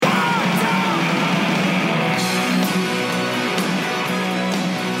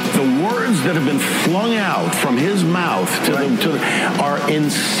have been flung out from his mouth are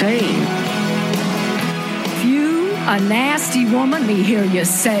insane. You, a nasty woman, me hear you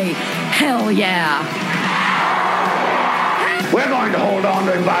say, hell yeah. We're going to hold on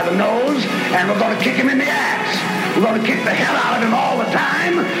to him by the nose, and we're going to kick him in the ass. We're going to kick the hell out of him all the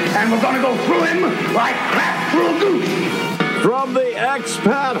time, and we're going to go through him like crap through a goose. From the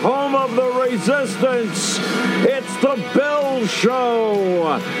expat home of the resistance, it's the Bill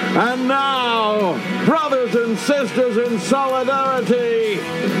Show. And now, brothers and sisters in solidarity,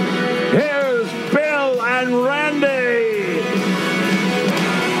 here's Bill and Randy.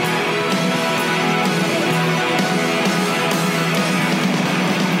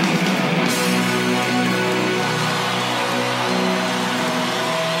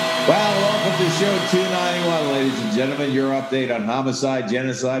 Well, welcome to show 291, ladies and gentlemen. Your update on homicide,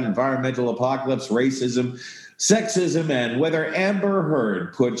 genocide, environmental apocalypse, racism, sexism, and whether Amber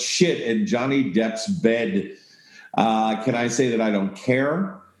Heard put shit in Johnny Depp's bed. Can I say that I don't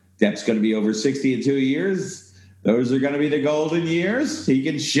care? Depp's going to be over 60 in 2 years. Those are going to be the golden years. He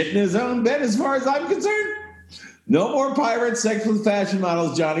can shit in his own bed as far as I'm concerned. No more pirate sex with fashion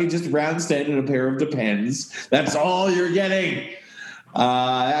models, Johnny. Just a round stand and a pair of Depends. That's all you're getting.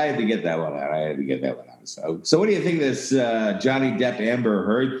 I had to get that one out. So what do you think of this Johnny Depp Amber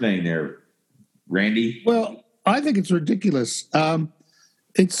Heard thing there, Randy? Well, I think it's ridiculous.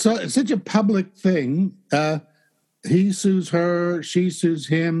 It's such a public thing. He sues her, she sues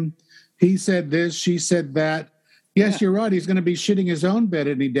him. He said this, she said that. Yes, You're right. He's going to be shitting his own bed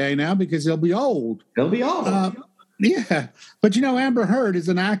any day now because he'll be old. He'll be old. Yeah. But, Amber Heard is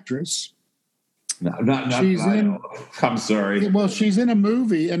an actress. I'm sorry. Well, she's in a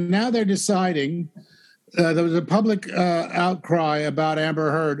movie, and now they're deciding. There was a public outcry about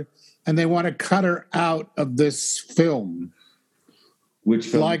Amber Heard, and they want to cut her out of this film. Which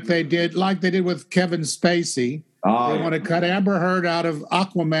film? Like they did with Kevin Spacey. They want to cut Amber Heard out of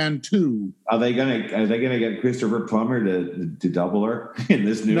Aquaman 2. Are they gonna get Christopher Plummer to double her in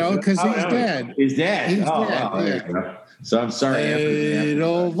this new? No, because he's dead. He's dead. He's dead. There you go. So I'm sorry.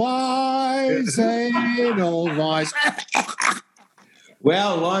 Edelweiss.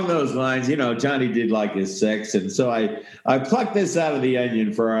 Well, along those lines, Johnny did like his sex, and so I plucked this out of the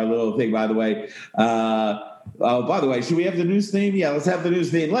onion for our little thing. By the way, should we have the news theme? Yeah, let's have the news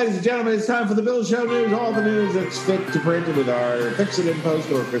theme. Ladies and gentlemen, it's time for the Bill Show News. All the news that's fit to print with our Fix It in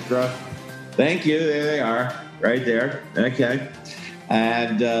Post Orchestra. Thank you. There they are, right there. Okay.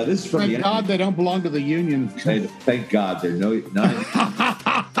 And this is from Thank God they don't belong to the union. Thank God they're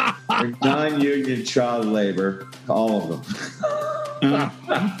they're non-union child labor, all of them.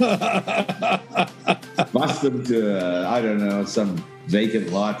 Bust them to, I don't know, some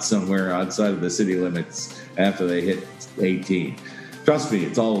vacant lot somewhere outside of the city limits after they hit 18. Trust me,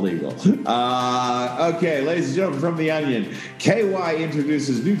 it's all legal. Okay, ladies and gentlemen, from The Onion, KY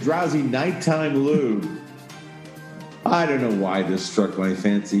introduces new drowsy nighttime lube. I don't know why this struck my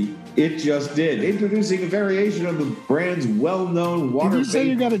fancy. It just did. Introducing a variation of the brand's well-known water. Did you say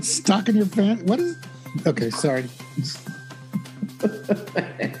you got it stuck in your pants? What is? Okay, sorry.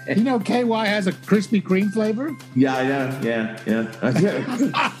 KY has a Krispy Kreme flavor? Yeah, I know. Yeah.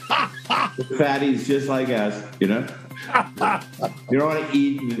 The fatties just like us, You don't want to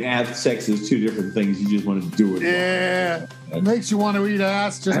eat and have sex as two different things. You just want to do it. Yeah. It makes you want to eat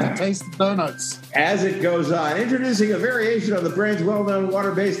ass just to taste the donuts. As it goes on, introducing a variation of the brand's well-known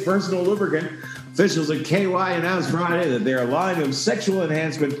water-based personal lubricant, officials at KY announced Friday that their line of sexual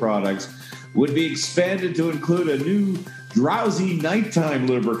enhancement products would be expanded to include a new drowsy nighttime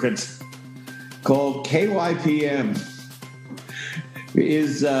lubricant called KYPM.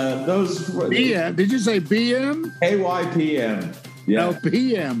 Is those BM? Did you say BM? KYPM. Yeah. No,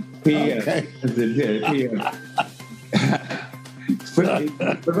 PM. PM. Okay. PM.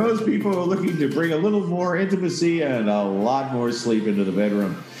 For those people who are looking to bring a little more intimacy and a lot more sleep into the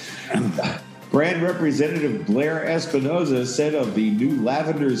bedroom. Brand representative Blair Espinoza said of the new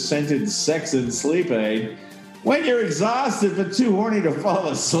lavender-scented sex and sleep aid, when you're exhausted but too horny to fall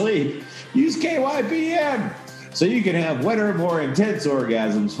asleep, use KYPM so you can have wetter, more intense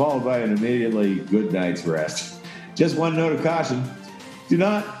orgasms followed by an immediately good night's rest. Just one note of caution. Do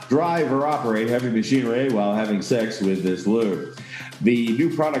not drive or operate heavy machinery while having sex with this lube. The new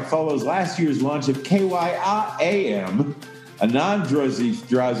product follows last year's launch of KYAM, a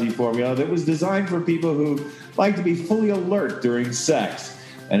non-drowsy formula that was designed for people who like to be fully alert during sex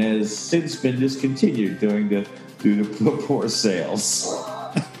and has since been discontinued due to poor sales.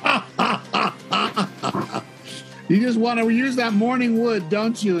 You just want to use that morning wood,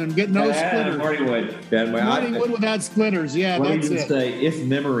 don't you? And get no splitters. Morning wood. Morning wood without splitters. Yeah, that's it. Say, if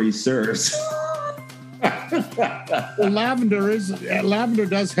memory serves. Well, lavender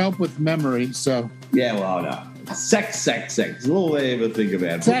does help with memory. So yeah, well, no. Sex. A little way to think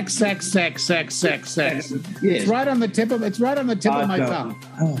about it. Sex. Yes. It's right on the tip of my tongue.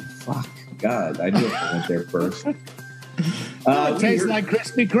 Oh, fuck. God, I knew it went there first. It tastes like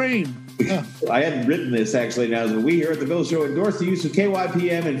Krispy Kreme. I hadn't written this actually now, but we here at the Bill Show endorse the use of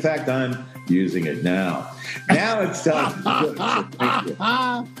KYPM. In fact, I'm using it now. Now it's time.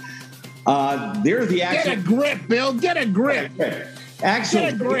 There's the action. Get a grip, Bill. Get a grip.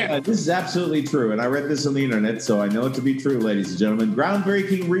 Actually, this is absolutely true, and I read this on the internet, so I know it to be true, ladies and gentlemen.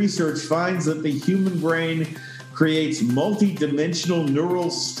 Groundbreaking research finds that the human brain creates multi-dimensional neural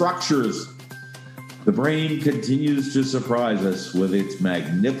structures. The brain continues to surprise us with its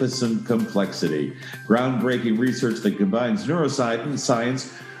magnificent complexity. Groundbreaking research that combines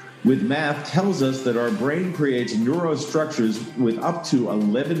neuroscience with math tells us that our brain creates neurostructures with up to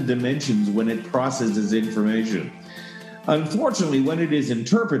 11 dimensions when it processes information. Unfortunately, when it is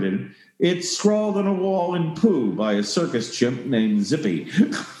interpreted, it's scrawled on a wall in poo by a circus chimp named Zippy.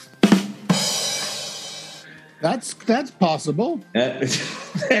 That's possible. That's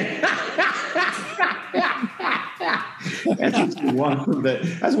what you want from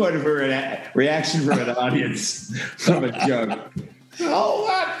that's what for a reaction from an audience from a joke. Oh,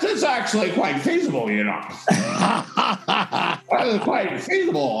 that is actually quite feasible, you know. That is quite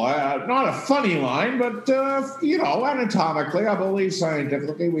feasible. Not a funny line, but, anatomically, I believe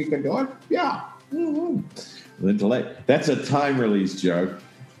scientifically we can do it. Yeah. Mm-hmm. That's a time release joke.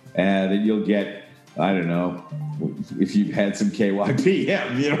 And you'll get, I don't know, if you've had some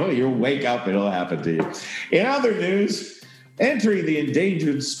KYPM, you'll wake up, it'll happen to you. In other news, entering the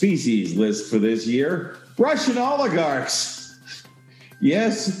endangered species list for this year, Russian oligarchs.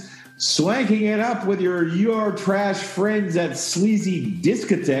 Yes, swanking it up with your Eurotrash friends at sleazy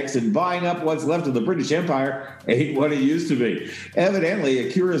discotheques and buying up what's left of the British Empire ain't what it used to be. Evidently,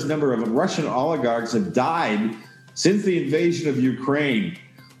 a curious number of Russian oligarchs have died since the invasion of Ukraine,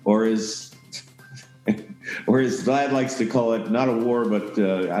 or as Vlad likes to call it, not a war, but,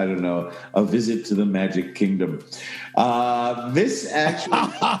 a visit to the Magic Kingdom. This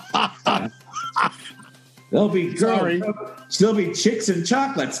actually... There'll be still be chicks and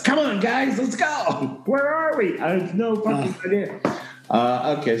chocolates. Come on, guys, let's go. Where are we? I have no fucking idea.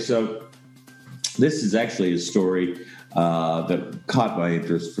 Okay, so this is actually a story that caught my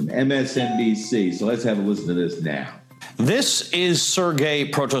interest from MSNBC. So let's have a listen to this now. This is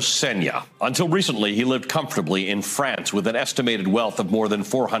Sergei Protosenya. Until recently, he lived comfortably in France with an estimated wealth of more than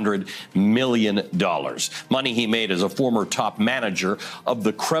 $400 million. Money he made as a former top manager of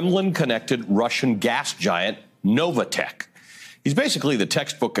the Kremlin-connected Russian gas giant Novatek. He's basically the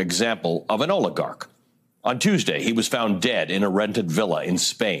textbook example of an oligarch. On Tuesday, he was found dead in a rented villa in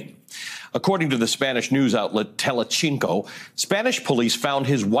Spain. According to the Spanish news outlet Telecinco, Spanish police found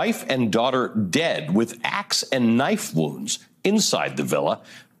his wife and daughter dead with axe and knife wounds inside the villa,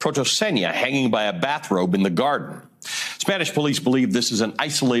 Protosenya hanging by a bathrobe in the garden. Spanish police believe this is an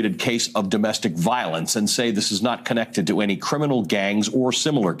isolated case of domestic violence and say this is not connected to any criminal gangs or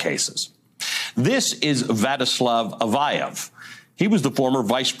similar cases. This is Vladislav Avayev. He was the former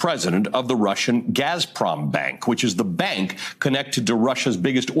vice president of the Russian Gazprom Bank, which is the bank connected to Russia's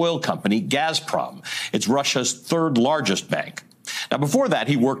biggest oil company, Gazprom. It's Russia's third largest bank. Now, before that,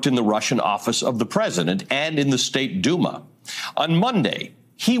 he worked in the Russian office of the president and in the State Duma. On Monday,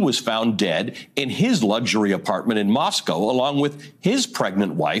 he was found dead in his luxury apartment in Moscow, along with his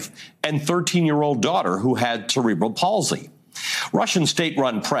pregnant wife and 13-year-old daughter who had cerebral palsy. Russian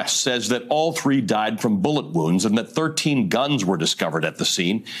state-run press says that all three died from bullet wounds and that 13 guns were discovered at the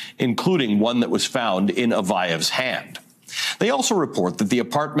scene, including one that was found in Avayev's hand. They also report that the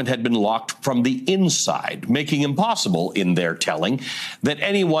apartment had been locked from the inside, making impossible, in their telling, that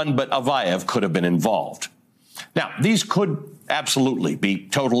anyone but Avayev could have been involved. Now, these could absolutely be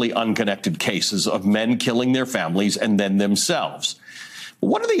totally unconnected cases of men killing their families and then themselves.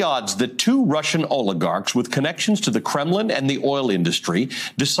 What are the odds that two Russian oligarchs with connections to the Kremlin and the oil industry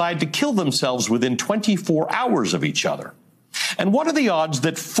decide to kill themselves within 24 hours of each other? And what are the odds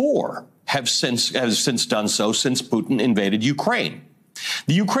that four have since done so since Putin invaded Ukraine?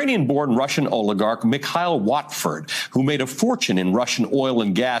 The Ukrainian-born Russian oligarch Mikhail Watford, who made a fortune in Russian oil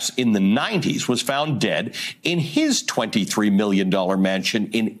and gas in the 90s, was found dead in his $23 million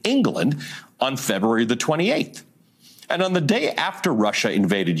mansion in England on February the 28th. And on the day after Russia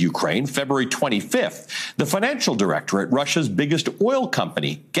invaded Ukraine, February 25th, the financial director at Russia's biggest oil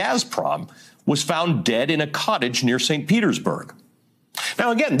company, Gazprom, was found dead in a cottage near St. Petersburg.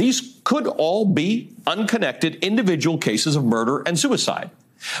 Now, again, these could all be unconnected individual cases of murder and suicide.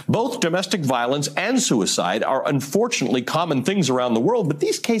 Both domestic violence and suicide are unfortunately common things around the world, but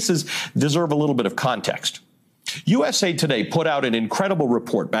these cases deserve a little bit of context. USA Today put out an incredible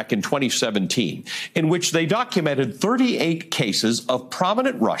report back in 2017 in which they documented 38 cases of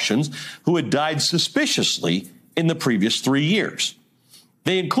prominent Russians who had died suspiciously in the previous 3 years.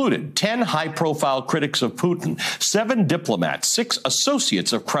 They included 10 high-profile critics of Putin, 7 diplomats, 6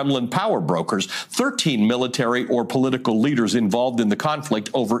 associates of Kremlin power brokers, 13 military or political leaders involved in the conflict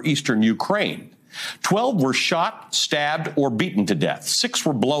over eastern Ukraine. 12 were shot, stabbed, or beaten to death. 6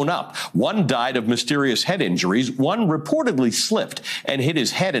 were blown up. 1 died of mysterious head injuries. 1 reportedly slipped and hit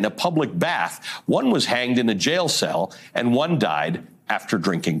his head in a public bath. 1 was hanged in a jail cell, and 1 died after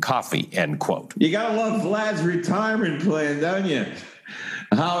drinking coffee, end quote. You gotta love Vlad's retirement plan, don't you?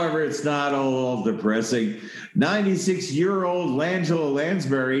 However, it's not all depressing. 96-year-old Angela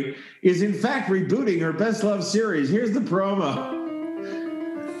Lansbury is in fact rebooting her best-loved series. Here's the promo.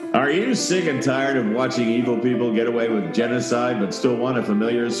 Are you sick and tired of watching evil people get away with genocide but still want a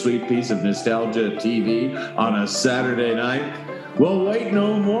familiar sweet piece of nostalgia TV on a Saturday night? Well, wait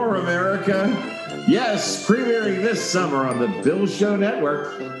no more, America. Yes, premiering this summer on the Bill Show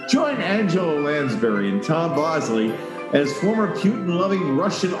Network, join Angela Lansbury and Tom Bosley as former Putin-loving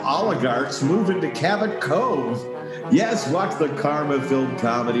Russian oligarchs move into Cabot Cove. Yes, watch the karma-filled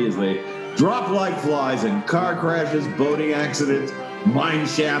comedy as they drop like flies in car crashes, boating accidents, mine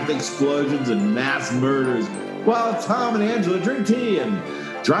shaft explosions, and mass murders, while Tom and Angela drink tea and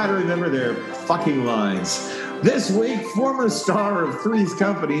try to remember their fucking lines. This week, former star of Three's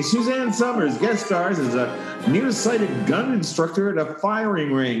Company, Suzanne Summers, guest stars as a nearsighted gun instructor at a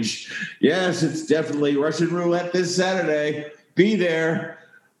firing range. Yes, it's definitely Russian roulette this Saturday. Be there.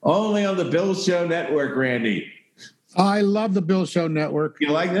 Only on the Bill Show Network, Randy. I love the Bill Show Network. You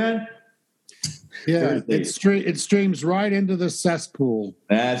like that? Yeah, it streams right into the cesspool.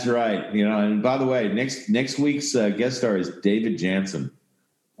 That's right. You know, and by the way, next week's guest star is David Jansen,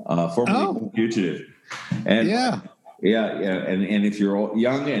 formerly fugitive. And yeah. And if you're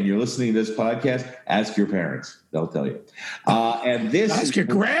young and you're listening to this podcast, ask your parents; they'll tell you. And this ask your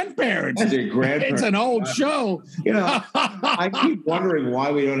grandparents. Ask your grandparents. It's an old show. You know, I keep wondering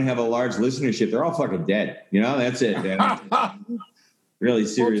why we don't have a large listenership. They're all fucking dead. You know, that's it. Really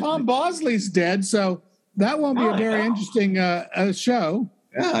serious. Well, Tom Bosley's dead, so that won't be a very interesting show.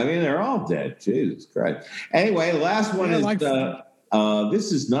 Yeah, I mean, they're all dead. Jesus Christ. Anyway, last one is...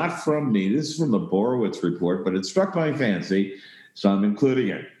 this is not from me. This is from the Borowitz report, but it struck my fancy, so I'm including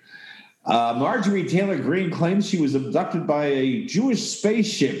it. Marjorie Taylor Greene claims she was abducted by a Jewish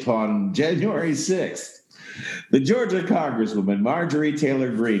spaceship on January 6th. The Georgia Congresswoman, Marjorie Taylor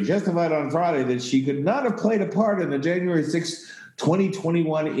Greene, justified on Friday that she could not have played a part in the January 6th,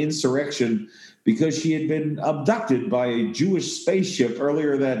 2021 insurrection because she had been abducted by a Jewish spaceship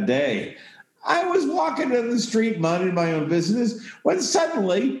earlier that day. I was walking down the street minding my own business when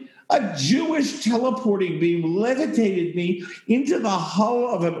suddenly a Jewish teleporting beam levitated me into the hull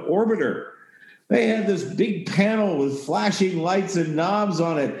of an orbiter. They had this big panel with flashing lights and knobs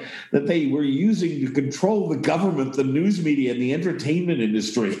on it that they were using to control the government, the news media, and the entertainment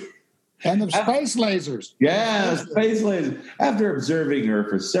industry. And the space lasers. Yeah, space lasers. After observing her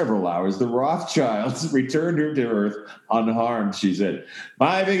for several hours, the Rothschilds returned her to Earth unharmed, she said.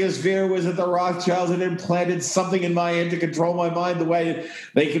 My biggest fear was that the Rothschilds had implanted something in my head to control my mind the way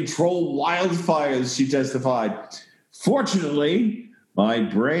they control wildfires, she testified. Fortunately, my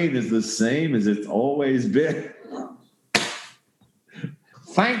brain is the same as it's always been.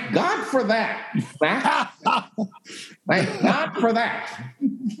 Thank God for that. Thank God for that.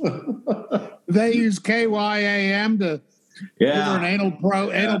 They use KYAM to give her an anal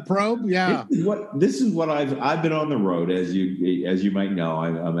probe. Yeah. This is what I've been on the road, as you might know.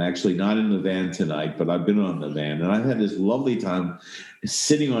 I'm actually not in the van tonight, but I've been on the van, and I've had this lovely time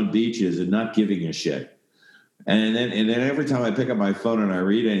sitting on beaches and not giving a shit. And then every time I pick up my phone and I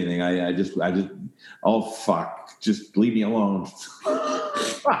read anything, I just oh fuck, just leave me alone.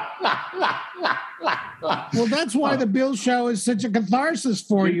 Well, that's why the Bill Show is such a catharsis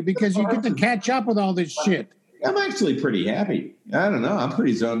for you, because you get to catch up with all this shit. I'm actually pretty happy. I don't know. I'm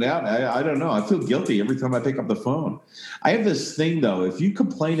pretty zoned out. I don't know. I feel guilty every time I pick up the phone. I have this thing, though. If you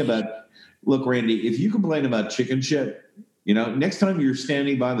complain about, look, Randy, if you complain about chicken shit, you know, next time you're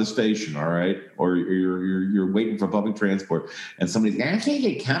standing by the station, all right, or you're waiting for public transport, and somebody's going, I can't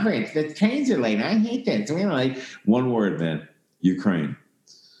get coverage. The trains are late. I hate that. So, like, one word, man, Ukraine.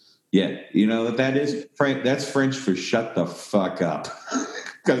 Yeah, you know what that is? That's French for shut the fuck up.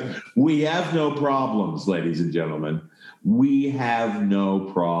 Because we have no problems, ladies and gentlemen. We have no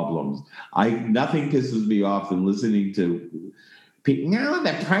problems. Nothing pisses me off than listening to people. No,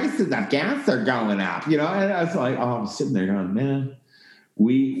 the prices of gas are going up. And I was like, I'm sitting there going, man,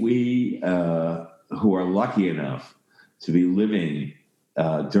 we who are lucky enough to be living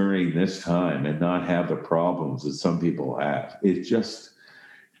during this time and not have the problems that some people have.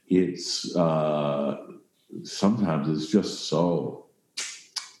 Sometimes it's just so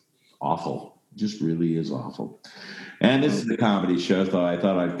awful. It just really is awful. And this is a comedy show, so I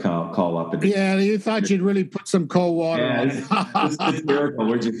thought I'd call up. Yeah, you thought you'd really put some cold water on it. It's hysterical.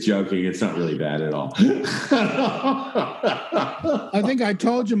 We're just joking. It's not really bad at all. I think I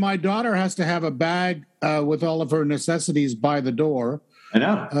told you my daughter has to have a bag with all of her necessities by the door. I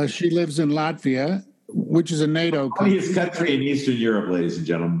know. She lives in Latvia, which is a NATO country. It's country in Eastern Europe, ladies and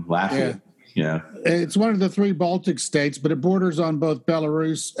gentlemen. Latvia. Yeah. It's one of the 3 Baltic states, but it borders on both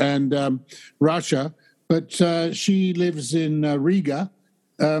Belarus and Russia. But she lives in Riga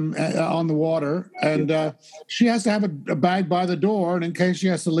on the water, and she has to have a bag by the door, and in case she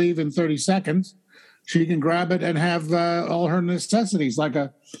has to leave in 30 seconds, she can grab it and have all her necessities, like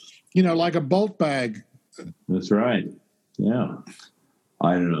a bolt bag. That's right. Yeah.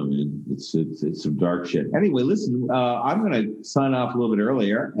 I don't know, man. It's some dark shit. Anyway, listen, I'm going to sign off a little bit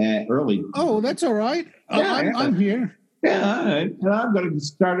early. Oh, that's all right. Yeah, I'm here. Yeah, all right. And I'm going to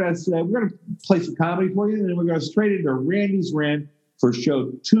start us. We're going to play some comedy for you, and then we're going to straight into Randy's Rant for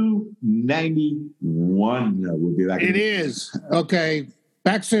show 291. We'll be back. It is. Okay.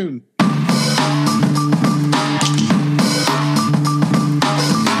 Back soon.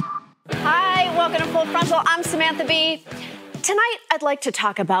 Hi, welcome to Full Frontal. I'm Samantha Bee. Tonight, I'd like to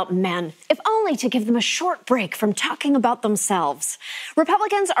talk about men, if only to give them a short break from talking about themselves.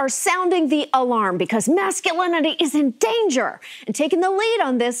 Republicans are sounding the alarm because masculinity is in danger. And taking the lead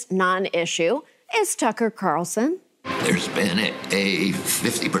on this non-issue is Tucker Carlson. There's been a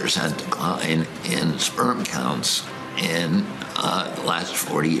 50% decline in sperm counts in the last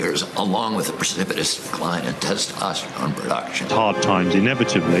 40 years, along with a precipitous decline in testosterone production. Hard times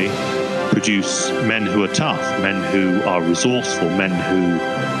inevitably produce men who are tough, men who are resourceful, men who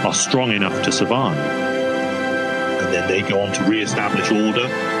are strong enough to survive. And then they go on to re-establish order,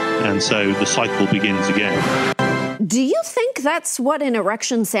 and so the cycle begins again. Do you think that's what an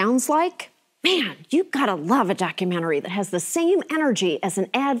erection sounds like? Man, you gotta love a documentary that has the same energy as an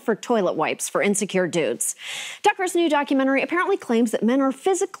ad for toilet wipes for insecure dudes. Tucker's new documentary apparently claims that men are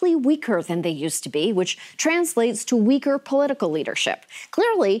physically weaker than they used to be, which translates to weaker political leadership.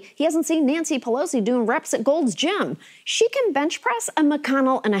 Clearly, he hasn't seen Nancy Pelosi doing reps at Gold's Gym. She can bench press a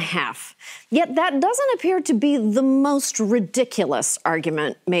McConnell and a half. Yet that doesn't appear to be the most ridiculous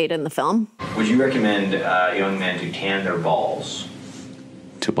argument made in the film. Would you recommend young men to tan their balls?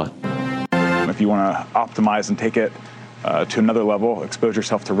 To what? If you want to optimize and take it to another level, expose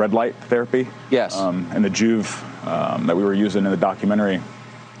yourself to red light therapy. Yes. And the Juve that we were using in the documentary,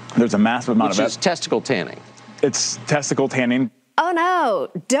 there's a massive amount Which of is testicle tanning. It's testicle tanning. Oh no,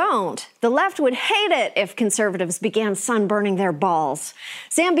 don't. The left would hate it if conservatives began sunburning their balls.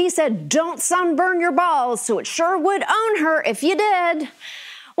 Sam B said, don't sunburn your balls, so it sure would own her if you did.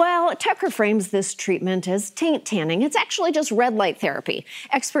 Well, Tucker frames this treatment as taint tanning. It's actually just red light therapy.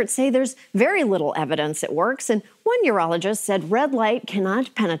 Experts say there's very little evidence it works, and one urologist said red light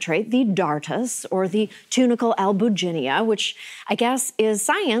cannot penetrate the dartus or the tunicle albuginea, which I guess is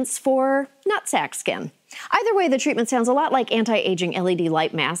science for nutsack skin. Either way, the treatment sounds a lot like anti-aging LED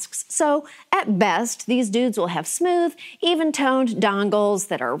light masks, so at best, these dudes will have smooth, even-toned dongles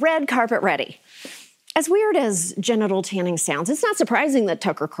that are red carpet ready. As weird as genital tanning sounds, it's not surprising that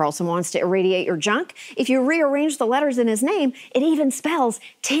Tucker Carlson wants to irradiate your junk. If you rearrange the letters in his name, it even spells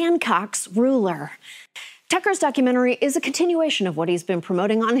Tancock's Ruler. Tucker's documentary is a continuation of what he's been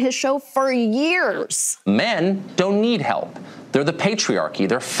promoting on his show for years. Men don't need help. They're the patriarchy.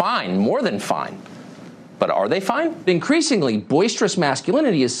 They're fine, more than fine. But are they fine? Increasingly, boisterous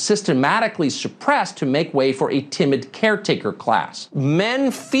masculinity is systematically suppressed to make way for a timid caretaker class. Men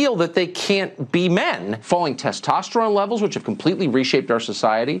feel that they can't be men. Falling testosterone levels, which have completely reshaped our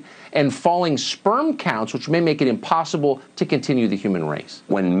society, and falling sperm counts, which may make it impossible to continue the human race.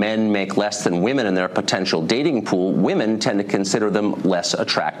 When men make less than women in their potential dating pool, women tend to consider them less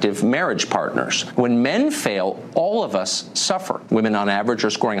attractive marriage partners. When men fail, all of us suffer. Women, on average, are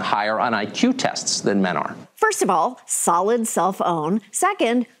scoring higher on IQ tests than men are. First of all, solid self-own.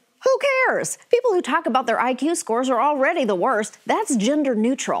 Second, who cares? People who talk about their IQ scores are already the worst. That's gender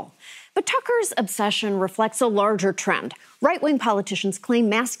neutral. But Tucker's obsession reflects a larger trend. Right-wing politicians claim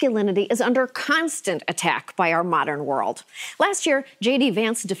masculinity is under constant attack by our modern world. Last year, J.D.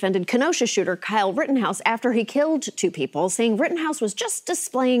 Vance defended Kenosha shooter Kyle Rittenhouse after he killed 2 people, saying Rittenhouse was just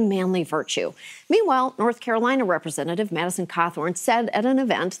displaying manly virtue. Meanwhile, North Carolina Representative Madison Cawthorn said at an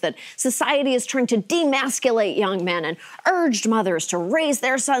event that society is trying to demasculate young men and urged mothers to raise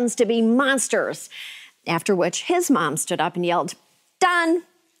their sons to be monsters. After which his mom stood up and yelled, "Done.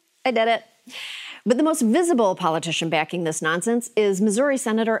 I did it." But the most visible politician backing this nonsense is Missouri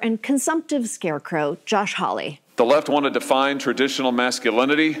Senator and consumptive scarecrow Josh Hawley. The left want to define traditional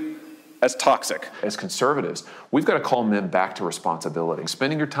masculinity as toxic. As conservatives, we've got to call men back to responsibility.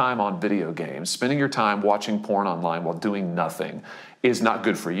 Spending your time on video games, spending your time watching porn online while doing nothing is not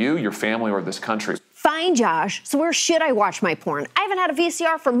good for you, your family, or this country. Fine, Josh. So where should I watch my porn? I haven't had a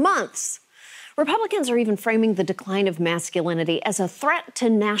VCR for months. Republicans are even framing the decline of masculinity as a threat to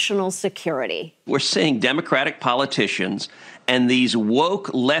national security. We're seeing Democratic politicians and these woke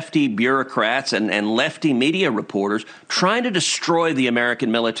lefty bureaucrats and lefty media reporters trying to destroy the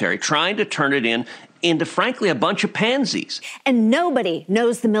American military, trying to turn it into, frankly, a bunch of pansies. And nobody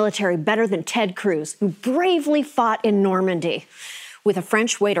knows the military better than Ted Cruz, who bravely fought in Normandy with a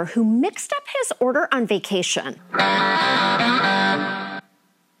French waiter who mixed up his order on vacation.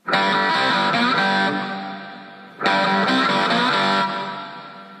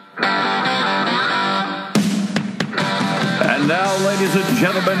 And now, ladies and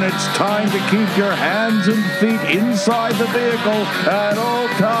gentlemen, it's time to keep your hands and feet inside the vehicle at all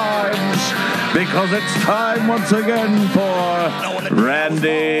times, because it's time once again for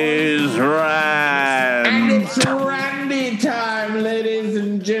Randy's Rant. And it's Randy time, ladies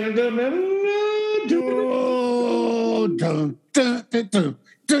and gentlemen.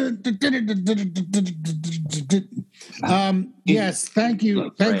 Yes, thank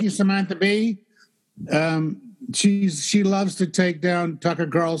you, Samantha Bee. She loves to take down Tucker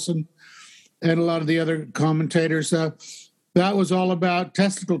Carlson and a lot of the other commentators. That was all about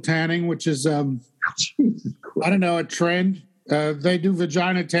testicle tanning, which is I don't know, a trend. They do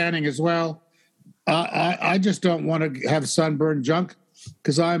vagina tanning as well. I just don't want to have sunburned junk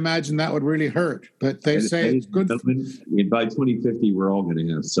because I imagine that would really hurt. But they say it's good. By 2050, we're all going to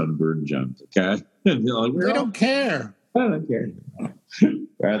have sunburned junk. Okay, they don't care. I don't care.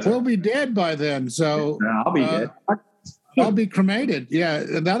 We'll be dead by then, so I'll be dead. I'll be cremated. Yeah,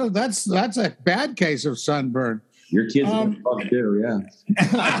 that's a bad case of sunburn. Your kids are fucked too, yeah.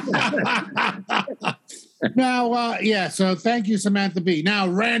 Now, so thank you, Samantha B. Now,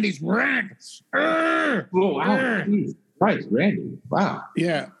 Randy's rant. Oh, wow. Right, Randy. Wow.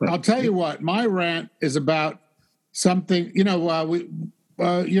 Yeah, I'll tell you what, my rant is about something,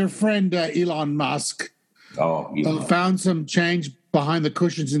 your friend Elon Musk found some change behind the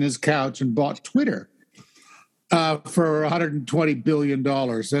cushions in his couch and bought Twitter for $120 billion.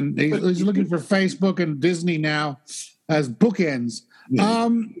 And he's looking for Facebook and Disney now as bookends.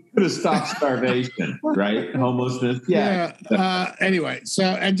 Could have stopped starvation, right? Homelessness. Yeah. Anyway,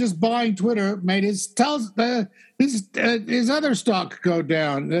 and just buying Twitter made his other stock go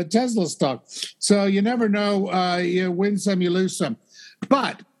down, Tesla stock. So you never know. You win some, you lose some.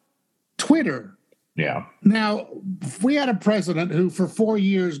 But Twitter. Yeah. Now, we had a president who for 4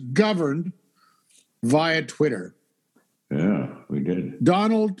 years governed via Twitter. Yeah, we did.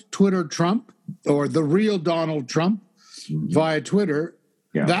 Donald Twitter Trump, or the real Donald Trump, via Twitter.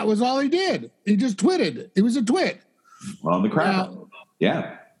 Yeah. That was all he did. He just twitted. It was a twit. On the crowd.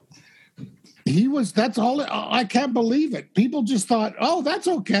 Yeah. That's all. I can't believe it. People just thought, oh, that's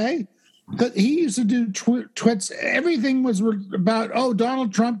okay. But he used to do twits. Everything was about,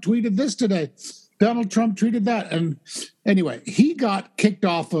 Donald Trump tweeted this today. Donald Trump tweeted that. And anyway, he got kicked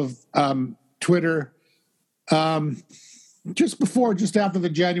off of Twitter just after the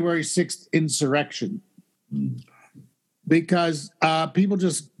January 6th insurrection. Because people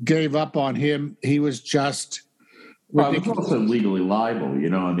just gave up on him. He was just ridiculous. Well, also legally liable,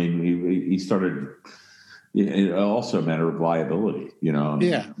 I mean, he started, also a matter of liability,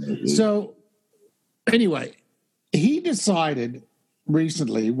 Yeah. So anyway, he decided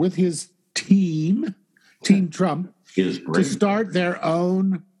recently with his Team Trump, to start their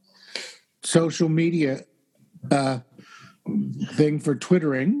own social media thing for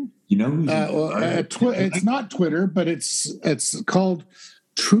twittering. It's not Twitter, but it's called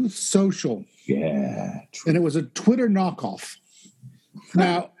Truth Social. Yeah. And it was a Twitter knockoff.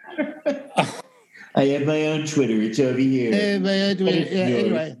 Now, I have my own Twitter. It's over here.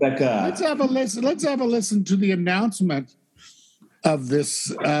 Anyway, let's have a listen. Let's have a listen to the announcement of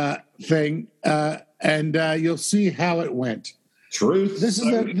this thing, and you'll see how it went. Truth. This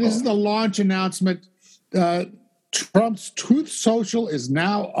is the launch announcement. Trump's Truth Social is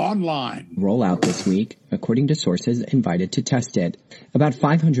now online. Rollout this week, according to sources invited to test it. About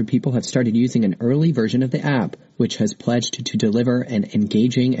 500 people have started using an early version of the app, which has pledged to deliver an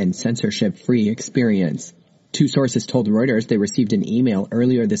engaging and censorship-free experience. Two sources told Reuters they received an email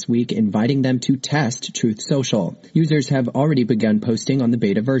earlier this week inviting them to test Truth Social. Users have already begun posting on the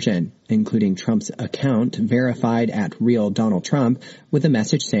beta version, including Trump's account verified at Real Donald Trump with a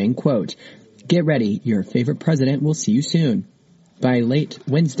message saying, quote, "Get ready, your favorite president will see you soon." By late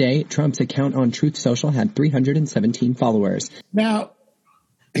Wednesday, Trump's account on Truth Social had 317 followers. Now,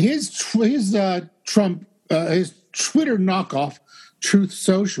 his Twitter knockoff, Truth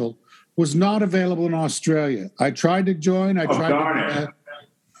Social, was not available in Australia. I tried to join.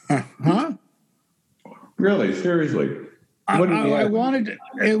 Really? Seriously? I wanted.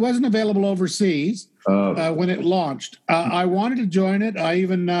 It wasn't available overseas when it launched. I wanted to join it. I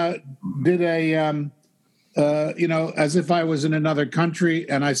even did a, as if I was in another country,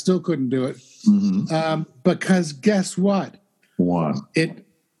 and I still couldn't do it because guess what? What? It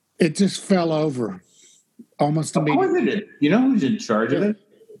just fell over almost immediately. You know who's in charge of it?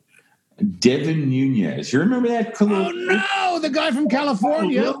 Devin Nunes. You remember that? Oh, no! The guy from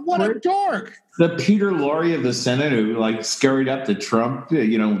California. What a dork. The Peter Lorre of the Senate who, scurried up to Trump,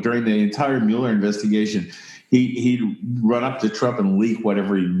 during the entire Mueller investigation. He'd run up to Trump and leak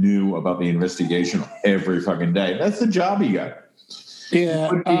whatever he knew about the investigation every fucking day. That's the job he got.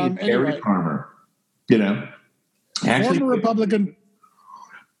 Yeah. Gary Farmer. Actually, former Republican.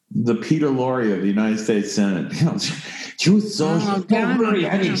 The Peter Lorre of the United States Senate. Truth Social.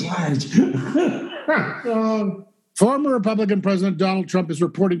 Former Republican President Donald Trump is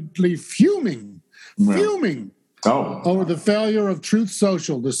reportedly fuming over the failure of Truth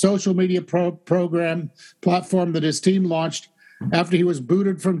Social, the social media program platform that his team launched after he was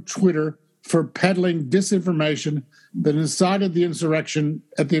booted from Twitter for peddling disinformation that incited the insurrection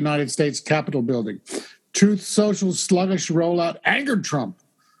at the United States Capitol building. Truth Social's sluggish rollout angered Trump,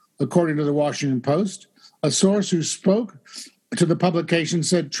 according to the Washington Post. A source who spoke to the publication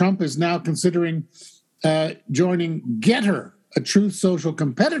said Trump is now considering joining Getter, a Truth Social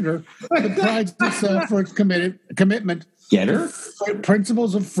competitor that prides itself for its commitment Getter?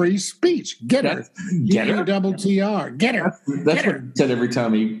 Principles of free speech. Getter. Getter. Getter. That's what he said every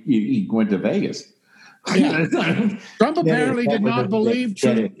time he went to Vegas. Yeah. Trump apparently did not believe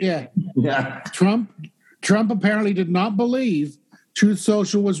Trump apparently did not believe Truth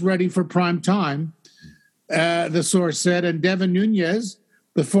Social was ready for prime time, the source said, and Devin Nunes,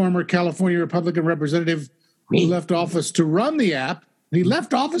 the former California Republican representative who left office to run the app. He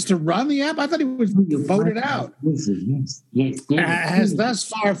left office to run the app? I thought he was voted out. Has thus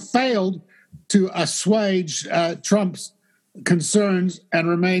far failed to assuage Trump's concerns and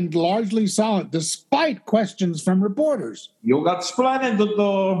remained largely silent despite questions from reporters. You got splendid,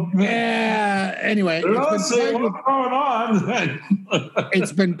 though. Yeah. Anyway,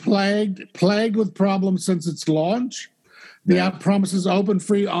 it's been plagued with problems since its launch. The app promises open,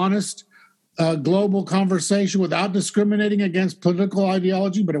 free, honest, global conversation without discriminating against political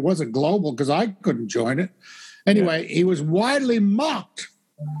ideology, but it wasn't global because I couldn't join it. Anyway, he was widely mocked.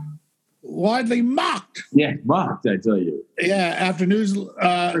 Yeah, mocked, I tell you. Yeah, after news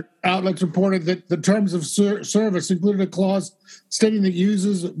outlets reported that the terms of service included a clause stating that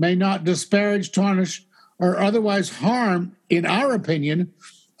users may not disparage, tarnish, or otherwise harm, in our opinion,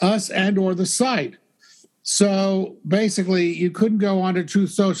 us and or the site. So basically, you couldn't go onto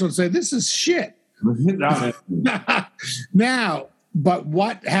Truth Social and say, this is shit. Now, but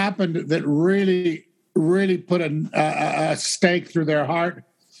what happened that really put a stake through their heart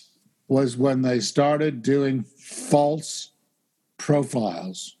was when they started doing false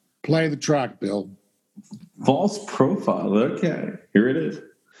profiles. Play the track, Bill. False profile. Okay, here it is.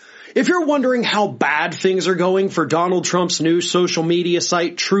 If you're wondering how bad things are going for Donald Trump's new social media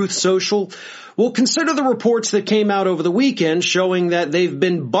site, Truth Social, well, consider the reports that came out over the weekend showing that they've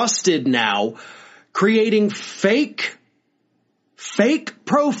been busted now creating fake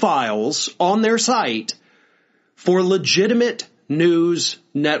profiles on their site for legitimate news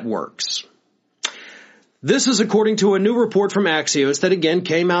networks. This is according to a new report from Axios that again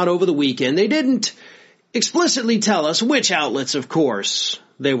came out over the weekend. They didn't explicitly tell us which outlets, of course,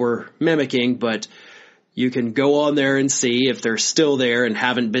 they were mimicking, but you can go on there and see if they're still there and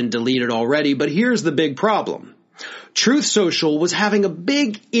haven't been deleted already. But here's the big problem. Truth Social was having a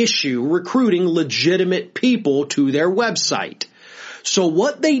big issue recruiting legitimate people to their website. So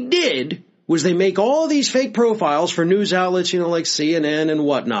what they did was they make all these fake profiles for news outlets, like CNN and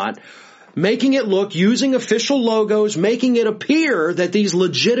whatnot. making it look, using official logos, making it appear that these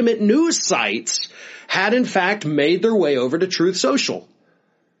legitimate news sites had in fact made their way over to Truth Social.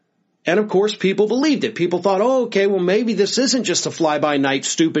 And of course, people believed it. People thought, oh, okay, well, maybe this isn't just a fly-by-night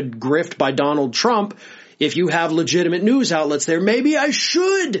stupid grift by Donald Trump. If you have legitimate news outlets there, maybe I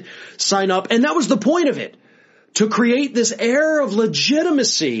should sign up. And that was the point of it, to create this air of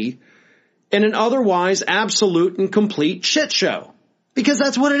legitimacy in an otherwise absolute and complete shit show. Because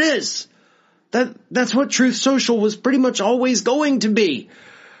that's what it is. That's what Truth Social was pretty much always going to be.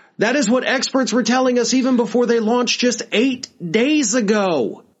 That is what experts were telling us even before they launched just 8 days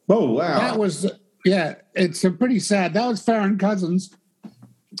ago. Oh, wow. That was, it's a pretty sad. That was Farron Cousins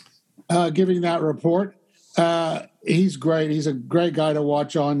giving that report. He's great. He's a great guy to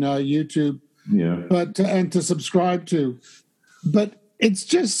watch on YouTube. Yeah. And to subscribe to. But it's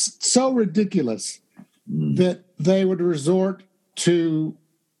just so ridiculous that they would resort to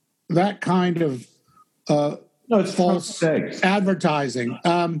that kind of false advertising.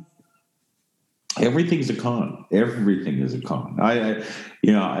 Everything's a con. Everything is a con. I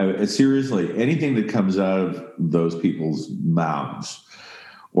seriously, anything that comes out of those people's mouths,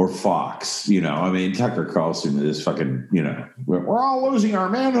 or Fox, Tucker Carlson is fucking, we're all losing our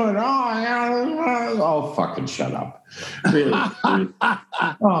manhood. Oh, fucking shut up. Really?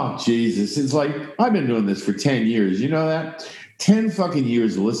 Oh, Jesus. It's like, I've been doing this for 10 years. You know that? 10 fucking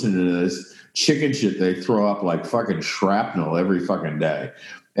years listening to this chicken shit they throw up like fucking shrapnel every fucking day.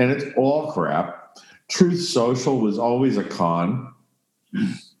 And it's all crap. Truth Social was always a con.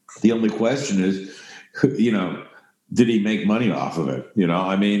 The only question is, did he make money off of it?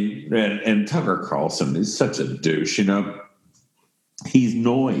 And Tucker Carlson is such a douche, He's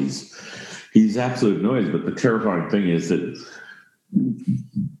noise. He's absolute noise. But the terrifying thing is that,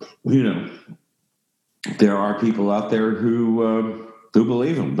 there are people out there who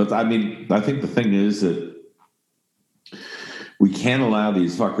believe him. But I think the thing is that we can't allow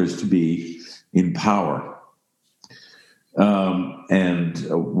these fuckers to be in power. And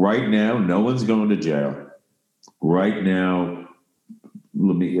right now, no one's going to jail. Right now,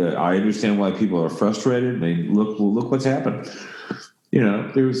 I understand why people are frustrated. Look what's happened.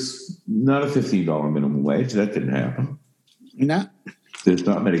 There's not a $15 minimum wage. That didn't happen. No. There's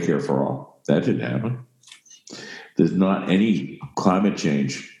not Medicare for all. That didn't happen. There's not any climate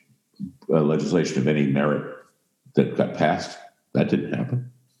change legislation of any merit that got passed. That didn't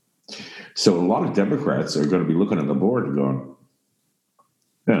happen. So a lot of Democrats are going to be looking at the board and going,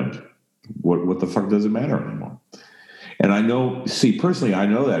 and what the fuck does it matter anymore? And I know, personally, I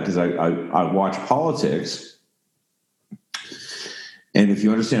know that because I watch politics. And if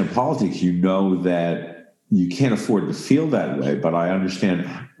you understand politics, you know that you can't afford to feel that way. But I understand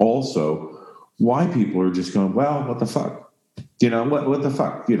also why people are just going, well, what the fuck? What the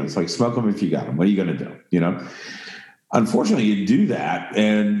fuck? It's like, smoke them if you got them. What are you going to do? Unfortunately, you do that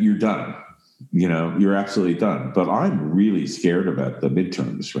and you're done. You're absolutely done. But I'm really scared about the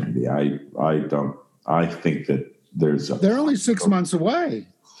midterms, Randy. I think that they're only 6 months away.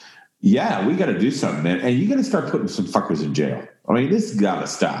 Yeah, we got to do something, man. And you got to start putting some fuckers in jail. This got to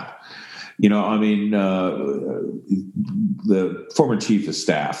stop. The former chief of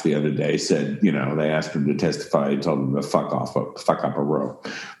staff the other day said, they asked him to testify and told him to fuck up a rope.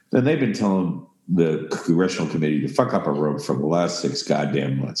 And they've been telling the congressional committee to fuck up a rope for the last 6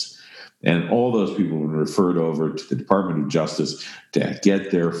 goddamn months. And all those people were referred over to the Department of Justice to get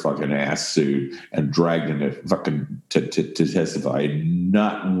their fucking ass sued and dragged into fucking to testify.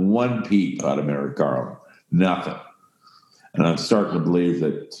 Not one peep out of Merrick Garland. Nothing. And I'm starting to believe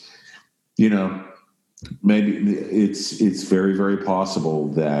that, maybe it's very, very possible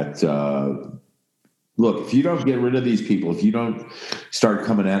that, look, if you don't get rid of these people, if you don't start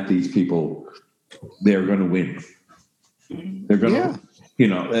coming at these people, they're going to win. They're going to,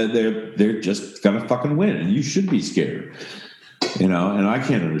 they're just going to fucking win, and you should be scared. And I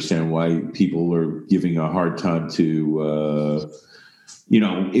can't understand why people are giving a hard time to,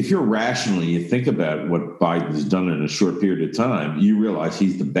 if you're rationally, you think about what Biden's done in a short period of time, you realize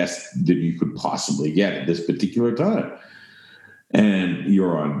he's the best that you could possibly get at this particular time. And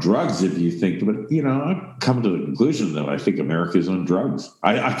you're on drugs if you think, but, I've come to the conclusion that I think America's on drugs.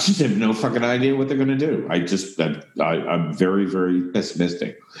 I just have no fucking idea what they're going to do. I'm very, very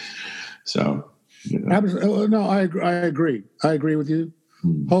pessimistic. So, No, I agree. I agree with you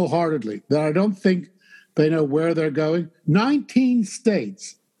wholeheartedly. That I don't think they know where they're going. 19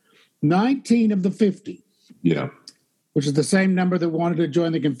 states, 19 of the 50. Yeah. Which is the same number that wanted to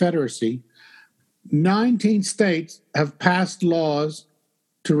join the Confederacy. 19 states have passed laws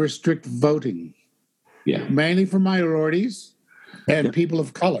to restrict voting. Yeah. Mainly for minorities and people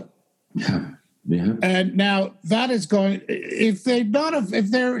of color. Yeah. And now that is going. If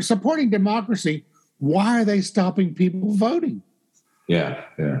they're supporting democracy, why are they stopping people voting? Yeah.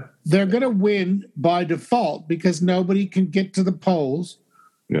 They're going to win by default because nobody can get to the polls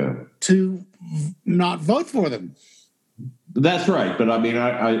to not vote for them. That's right. But I mean,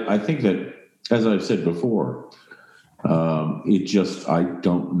 I think that, as I've said before, I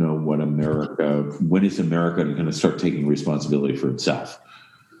don't know when is America going to start taking responsibility for itself?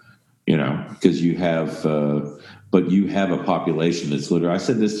 Because you have a population that's literally, I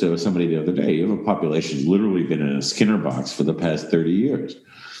said this to somebody the other day, you have a population that's literally been in a Skinner box for the past 30 years.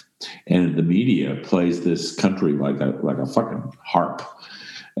 And the media plays this country like a fucking harp.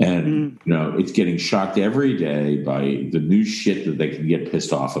 And, it's getting shocked every day by the new shit that they can get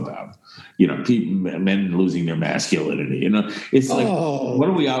pissed off about. Men losing their masculinity. It's like, what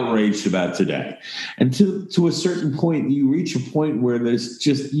are we outraged about today? And to a certain point, you reach a point where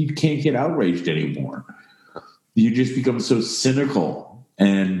you can't get outraged anymore. You just become so cynical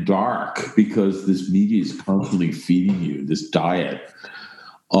and dark because this media is constantly feeding you this diet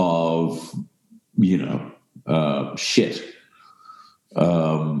of, shit.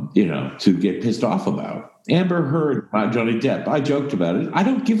 To get pissed off about. Amber Heard, Johnny Depp, I joked about it. I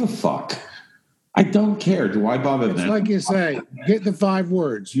don't give a fuck. I don't care. Do I bother them? It's like you say, get the 5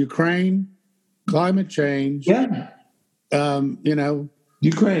 words: Ukraine, climate change. Yeah.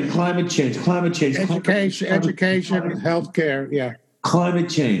 Ukraine, climate change, education, healthcare. Yeah. Climate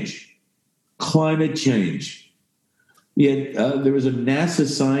change. Yeah, there was a NASA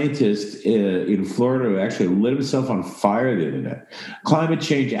scientist in Florida who actually lit himself on fire the other day. Climate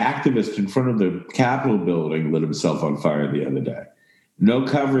change activist in front of the Capitol building lit himself on fire the other day. No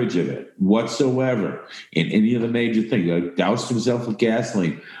coverage of it whatsoever in any of the major things. He doused himself with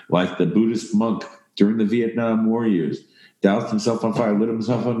gasoline like the Buddhist monk during the Vietnam War years. Doused himself on fire, lit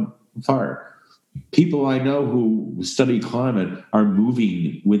himself on fire. People I know who study climate are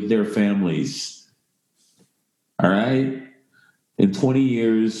moving with their families. All right? In 20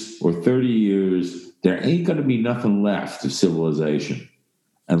 years or 30 years, there ain't going to be nothing left of civilization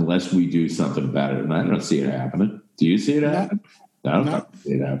unless we do something about it. And I don't see it happening. Do you see it happen? I don't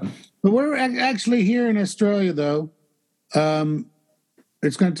see it happen. But we're actually here in Australia, though.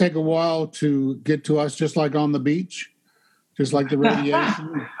 It's going to take a while to get to us, just like on the beach, just like the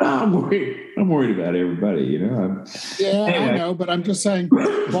radiation. I'm worried about everybody, Anyway. I know, but I'm just saying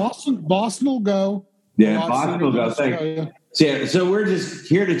Boston will go. Yeah, Boston will go. So we're just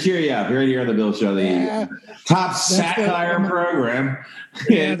here to cheer you up right here on the Bill Show, the top satire program.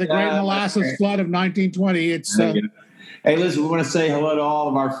 Yeah, the Great Molasses Flood of 1920. It's. Hey, listen, we want to say hello to all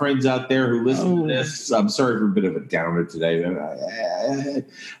of our friends out there who listen to this. I'm sorry for a bit of a downer today. I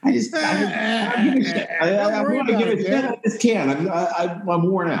just can't. I'm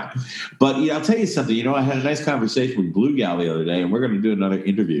worn out. But I'll tell you something. I had a nice conversation with Blue Gal the other day, and we're going to do another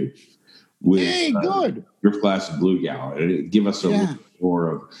interview with good. Your Glass of Blue Gal. And give us a little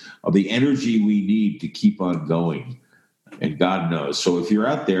more of the energy we need to keep on going. And God knows. So if you're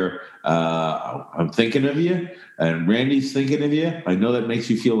out there, I'm thinking of you, and Randy's thinking of you. I know that makes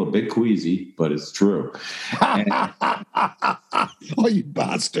you feel a bit queasy, but it's true. Oh, you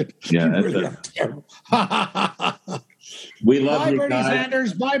bastard. Yeah, you that's really are terrible. We love you guys.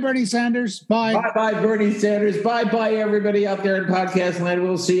 Sanders. Bye, Bernie Sanders. Bye. Bye, Bernie Sanders. Bye, everybody out there in podcast land.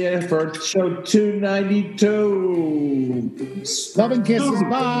 We'll see you for show 292. Love and kisses.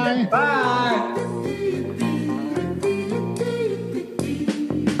 Bye. Bye.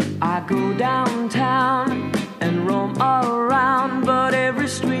 I go downtown and roam all around, but every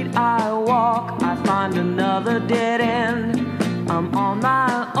street I walk, I find another dead end. I'm on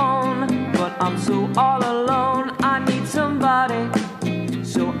my own, but I'm so all alone. I need somebody,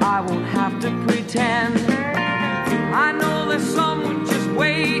 so I won't have to pretend. I know there's some